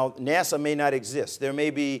from now, NASA may not exist. There may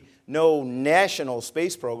be no national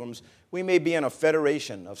space programs. We may be in a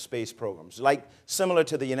federation of space programs, like similar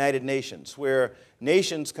to the United Nations, where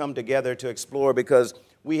nations come together to explore because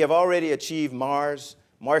we have already achieved Mars,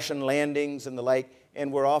 Martian landings and the like,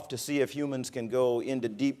 and we're off to see if humans can go into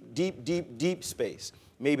deep, deep, deep, deep space,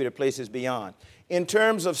 maybe to places beyond. In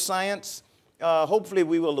terms of science, hopefully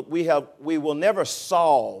we will never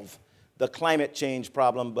solve the climate change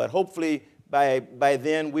problem, but hopefully by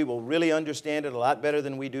then we will really understand it a lot better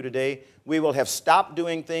than we do today. We will have stopped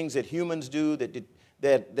doing things that humans do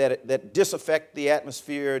that disaffect the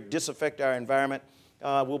atmosphere, disaffect our environment.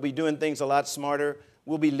 We'll be doing things a lot smarter.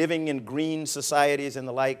 We'll be living in green societies and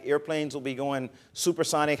the like. Airplanes will be going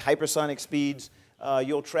supersonic, hypersonic speeds.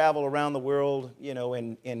 You'll travel around the world, you know,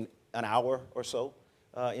 in an hour or so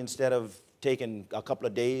instead of taking a couple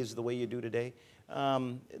of days the way you do today.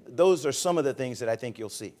 Those are some of the things that I think you'll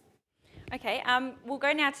see. Okay, we'll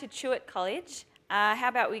go now to Chewett College. How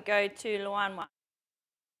about we go to Luanwa?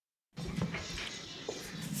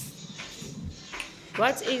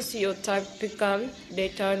 What is your typical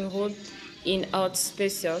daytime routine in Art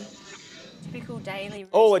Special? Typical daily routine.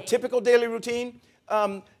 Oh, a typical daily routine?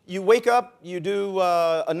 You wake up, you do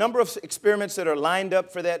a number of experiments that are lined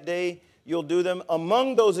up for that day. You'll do them.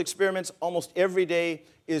 Among those experiments, almost every day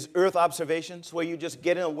is Earth observations, where you just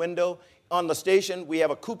get in a window. On the station, we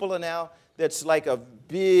have a cupola now that's like a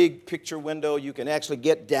big picture window. You can actually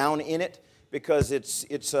get down in it because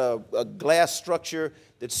it's a glass structure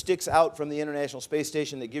that sticks out from the International Space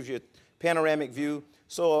Station that gives you a panoramic view.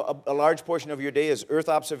 So a large portion of your day is Earth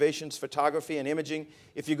observations, photography, and imaging.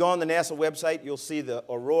 If you go on the NASA website, you'll see the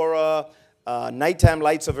aurora, nighttime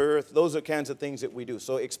lights of Earth. Those are kinds of things that we do.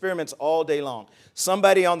 So experiments all day long.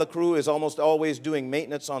 Somebody on the crew is almost always doing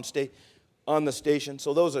maintenance on the station.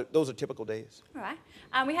 So those are typical days. All right.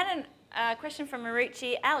 We had a question from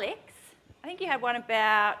Marucci. Alex, I think you had one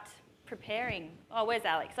about preparing. Oh, where's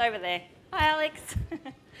Alex? Over there. Hi, Alex.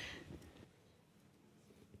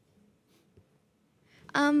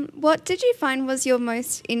 What did you find was your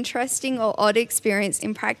most interesting or odd experience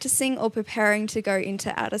in practicing or preparing to go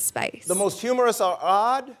into outer space? The most humorous or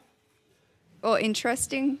odd? Or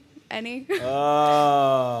interesting, any?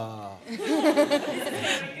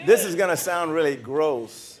 This is going to sound really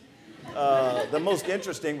gross. The most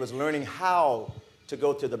interesting was learning how to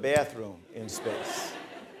go to the bathroom in space.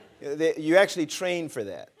 You actually train for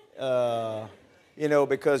that, you know,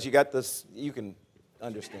 because you got this, you can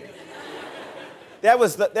understand. That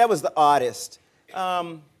was the oddest.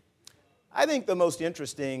 I think the most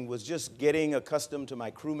interesting was just getting accustomed to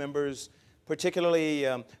my crew members, particularly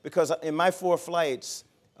because in my 4 flights,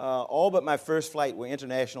 all but my first flight were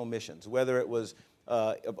international missions, whether it was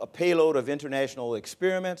a payload of international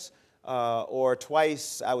experiments or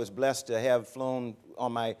twice I was blessed to have flown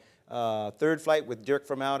on my 3rd flight with Dirk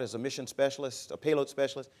Vermout as a mission specialist, a payload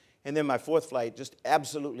specialist, And then my fourth flight, just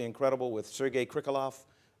absolutely incredible with Sergei Krikalev.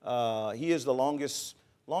 He is the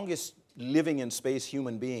longest living in space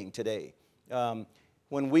human being today.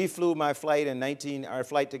 When we flew our flight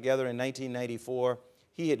together in 1994,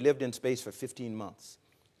 he had lived in space for 15 months.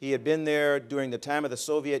 He had been there during the time of the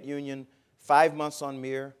Soviet Union, 5 months on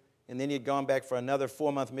Mir, and then he had gone back for another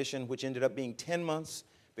 4-month mission, which ended up being 10 months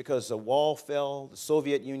because the wall fell, the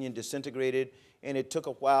Soviet Union disintegrated, and it took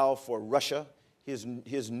a while for Russia,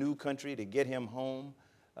 his new country, to get him home.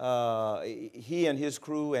 He and his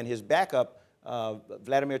crew and his backup,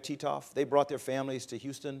 Vladimir Titov, they brought their families to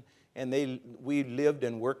Houston, and we lived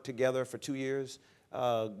and worked together for 2 years,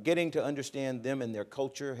 getting to understand them and their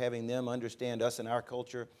culture, having them understand us and our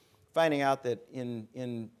culture, finding out that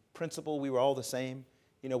in principle we were all the same.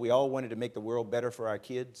 You know, we all wanted to make the world better for our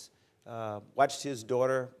kids. Watched his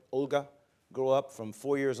daughter, Olga, grow up from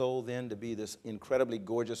 4 years old then to be this incredibly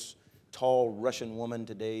gorgeous, tall Russian woman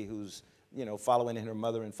today who's, you know, following in her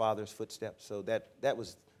mother and father's footsteps. So that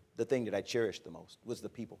was the thing that I cherished the most, was the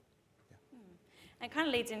people. Yeah. And it kind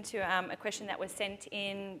of leads into a question that was sent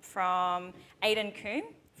in from Aidan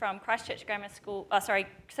Coombe from Christchurch Grammar School,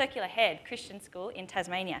 Circular Head Christian School in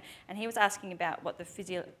Tasmania. And he was asking about what the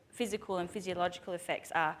physical and physiological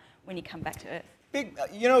effects are when you come back to Earth.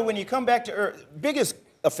 You know, when you come back to Earth, biggest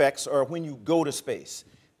effects are when you go to space.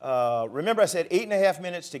 Remember I said 8.5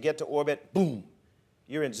 minutes to get to orbit, boom,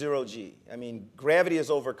 you're in 0G. I mean, gravity is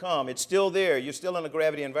overcome. It's still there. You're still in a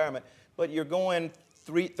gravity environment, but you're going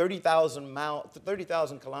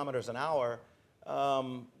 30,000 kilometers an hour.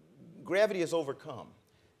 Gravity is overcome.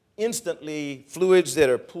 Instantly, fluids that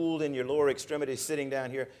are pooled in your lower extremities sitting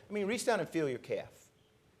down here. I mean, reach down and feel your calf.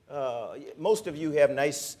 Most of you have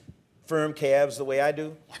nice, firm calves the way I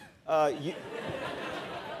do.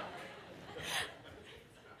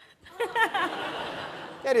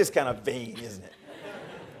 That is kind of vain, isn't it?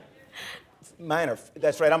 Mine are,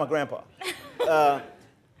 that's right, I'm a grandpa.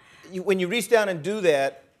 When you reach down and do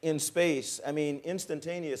that in space, I mean,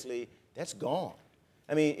 instantaneously, that's gone.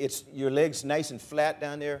 I mean, it's your legs nice and flat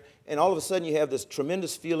down there, and all of a sudden you have this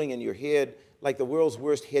tremendous feeling in your head like the world's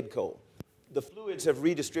worst head cold. The fluids have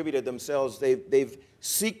redistributed themselves.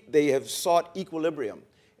 They have sought equilibrium.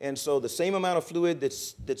 And so the same amount of fluid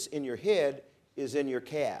that's in your head is in your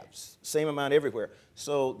calves, same amount everywhere.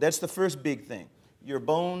 So that's the first big thing. Your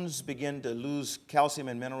bones begin to lose calcium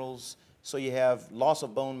and minerals, so you have loss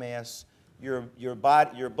of bone mass. Your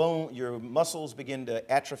muscles begin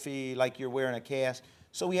to atrophy like you're wearing a cast.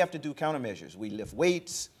 So we have to do countermeasures. We lift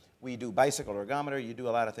weights, we do bicycle ergometer, you do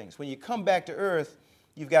a lot of things. When you come back to Earth,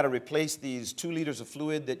 you've got to replace these 2 liters of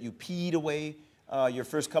fluid that you peed away your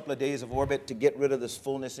first couple of days of orbit to get rid of this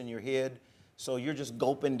fullness in your head. So you're just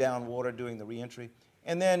gulping down water doing the reentry.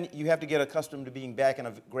 And then you have to get accustomed to being back in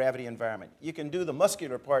a gravity environment. You can do the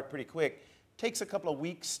muscular part pretty quick. Takes a couple of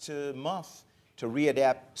weeks to a month to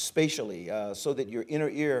readapt spatially so that your inner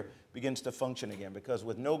ear begins to function again. Because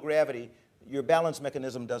with no gravity, your balance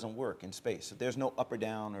mechanism doesn't work in space. There's no up or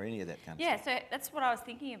down or any of that kind of stuff. Yeah, so that's what I was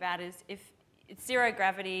thinking about is if it's zero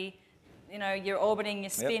gravity, you know, you're orbiting, you're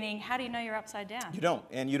spinning, how do you know you're upside down? You don't,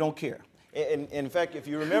 and you don't care. And in fact, if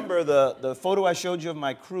you remember the photo I showed you of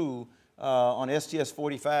my crew on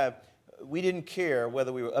STS-45, we didn't care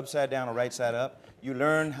whether we were upside down or right side up. You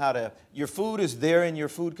learn how to, your food is there in your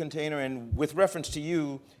food container, and with reference to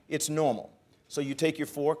you, it's normal. So you take your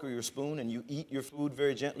fork or your spoon and you eat your food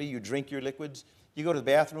very gently, you drink your liquids. You go to the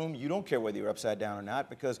bathroom, you don't care whether you're upside down or not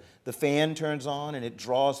because the fan turns on and it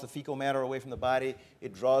draws the fecal matter away from the body,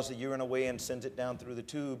 it draws the urine away and sends it down through the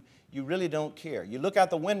tube. You really don't care. You look out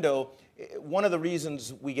the window, one of the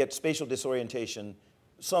reasons we get spatial disorientation,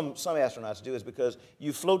 some astronauts do, is because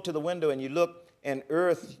you float to the window and you look and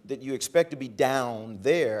Earth that you expect to be down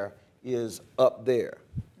there is up there.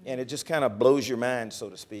 And it just kind of blows your mind, so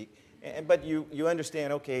to speak. But you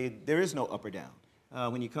understand, okay, there is no up or down.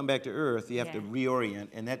 When you come back to Earth, you have to reorient,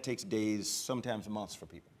 and that takes days, sometimes months for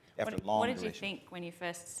people after long duration. What did you think when you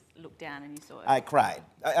first looked down and you saw it? I cried.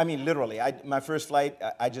 I mean, literally. My first flight,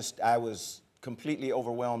 I was completely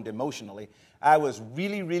overwhelmed emotionally. I was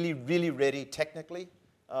really, really, really ready technically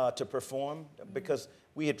to perform because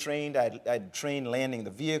we had trained. I'd trained landing the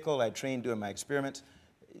vehicle. I'd trained doing my experiments.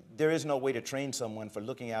 There is no way to train someone for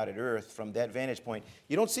looking out at Earth from that vantage point.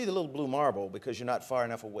 You don't see the little blue marble because you're not far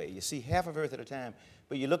enough away. You see half of Earth at a time,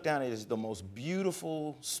 but you look down at it as the most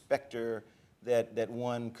beautiful specter that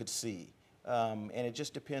one could see. And it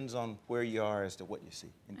just depends on where you are as to what you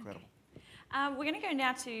see. Incredible. Okay. We're going to go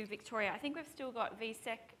now to Victoria. I think we've still got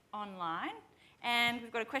VSEC online. And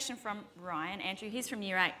we've got a question from Ryan Andrew. He's from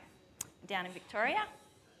Year 8 down in Victoria.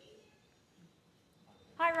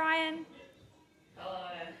 Hi, Ryan.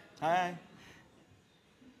 Hi.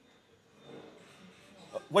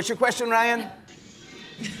 What's your question, Ryan?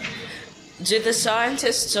 Do the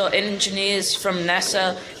scientists or engineers from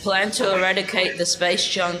NASA plan to eradicate the space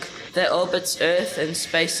junk that orbits Earth and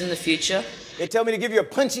space in the future? They tell me to give you a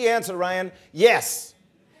punchy answer, Ryan. Yes.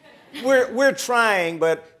 We're trying,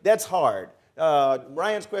 but that's hard.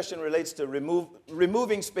 Ryan's question relates to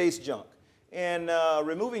removing space junk. And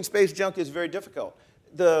removing space junk is very difficult.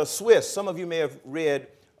 The Swiss, some of you may have read,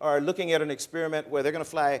 are looking at an experiment where they're going to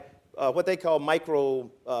fly what they call micro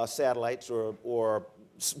satellites or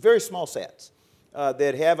very small sats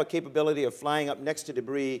that have a capability of flying up next to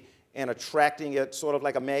debris and attracting it sort of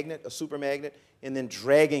like a magnet, a super magnet, and then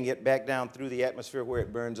dragging it back down through the atmosphere where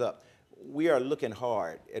it burns up. We are looking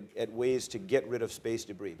hard at ways to get rid of space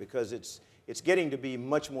debris because it's getting to be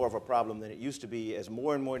much more of a problem than it used to be as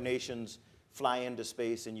more and more nations fly into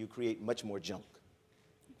space and you create much more junk.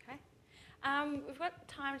 Okay. We've got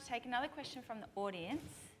time to take another question from the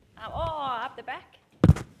audience. Up the back.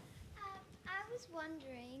 I was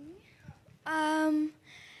wondering, how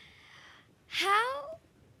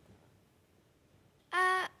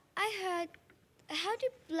do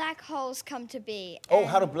black holes come to be? Oh,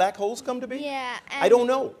 how do black holes come to be? Yeah. I don't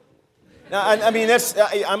know. Now, I mean, that's,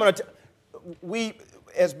 I'm going to,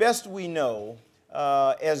 as best we know,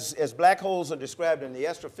 as black holes are described, and the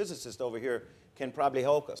astrophysicist over here can probably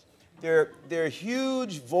help us, they're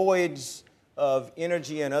huge voids of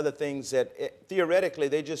energy and other things that theoretically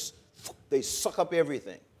they suck up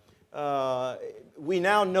everything. We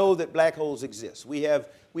now know that black holes exist. We have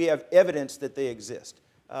evidence that they exist.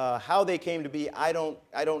 How they came to be, I don't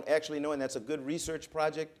actually know, and that's a good research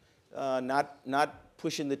project. Not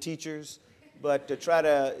pushing the teachers, but to try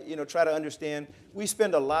to understand. We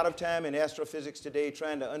spend a lot of time in astrophysics today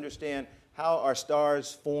trying to understand how our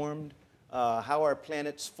stars formed, how our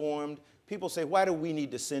planets formed. People say, why do we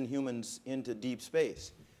need to send humans into deep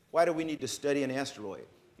space? Why do we need to study an asteroid?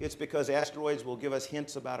 It's because asteroids will give us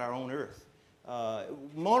hints about our own Earth.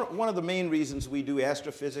 One of the main reasons we do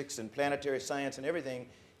astrophysics and planetary science and everything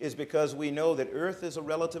is because we know that Earth is a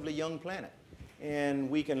relatively young planet. And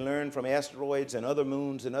we can learn from asteroids and other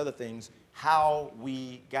moons and other things how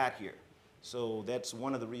we got here. So that's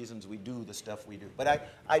one of the reasons we do the stuff we do. But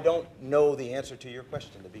I don't know the answer to your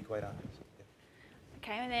question, to be quite honest.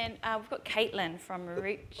 Okay, and then we've got Caitlin from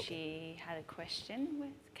Marucci had a question.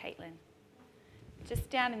 Where's Caitlin? Just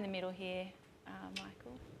down in the middle here,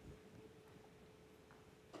 Michael.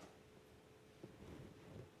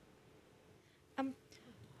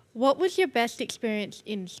 What was your best experience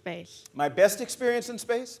in space? My best experience in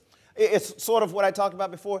space? It's sort of what I talked about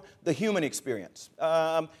before, the human experience.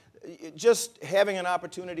 Just having an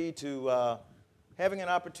opportunity to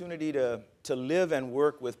live and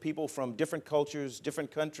work with people from different cultures,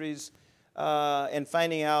 different countries, and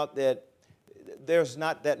finding out that there's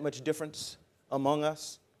not that much difference among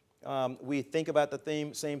us. We think about the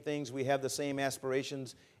same things. We have the same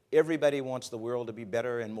aspirations. Everybody wants the world to be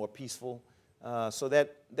better and more peaceful. So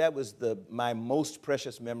that was my most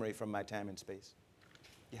precious memory from my time in space.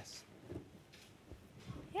 Yes.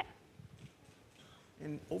 Yeah.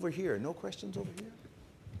 And over here, no questions over here?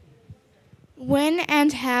 When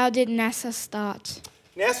and how did NASA start?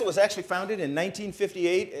 NASA was actually founded in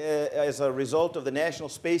 1958 as a result of the National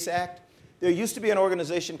Space Act. There used to be an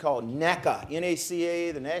organization called NACA,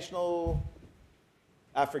 N-A-C-A, the National,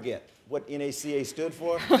 I forget what NACA stood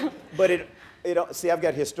for, but see, I've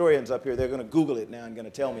got historians up here. They're going to Google it now and going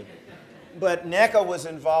to tell me. But NACA was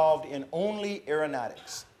involved in only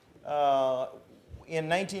aeronautics. In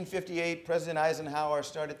 1958, President Eisenhower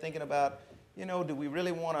started thinking about, do we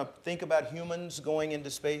really want to think about humans going into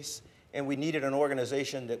space? And we needed an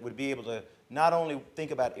organization that would be able to not only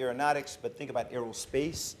think about aeronautics, but think about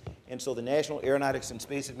aerospace. And so the National Aeronautics and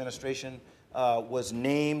Space Administration was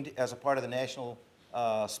named as a part of the National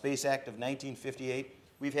Space Act of 1958.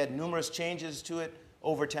 We've had numerous changes to it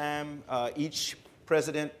over time. Each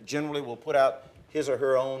president generally will put out his or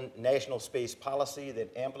her own national space policy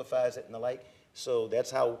that amplifies it and the like. So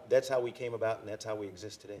that's how we came about, and that's how we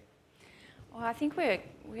exist today. Well, I think we're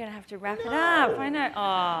going to have to wrap it up. I know.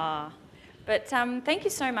 Oh. But thank you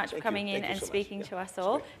so much for coming in and speaking to us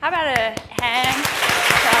all. How about a hand?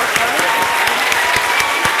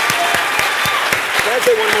 Can I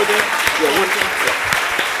say one more thing? Yeah, one thing.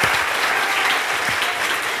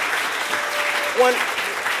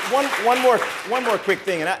 One more quick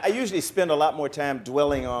thing, and I usually spend a lot more time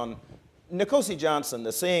dwelling on Nkosi Johnson,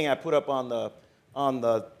 the saying I put up on the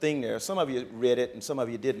thing there. Some of you read it and some of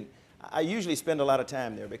you didn't. I usually spend a lot of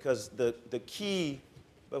time there because the key,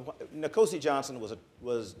 Nkosi Johnson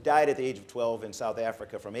died at the age of 12 in South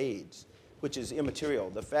Africa from AIDS. which is immaterial.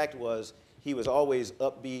 The fact was he was always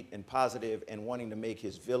upbeat and positive and wanting to make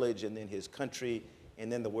his village and then his country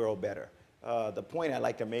and then the world better. The point I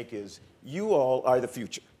like to make is you all are the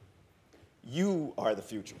future. You are the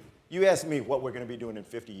future. You ask me what we're going to be doing in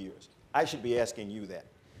 50 years. I should be asking you that.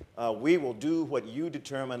 We will do what you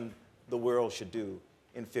determine the world should do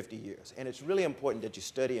in 50 years. And it's really important that you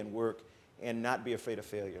study and work and not be afraid of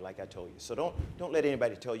failure, like I told you. So don't let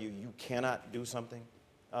anybody tell you you cannot do something.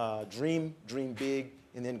 Dream big,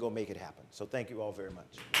 and then go make it happen. So thank you all very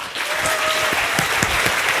much. Thank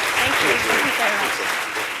you. Thank you very much.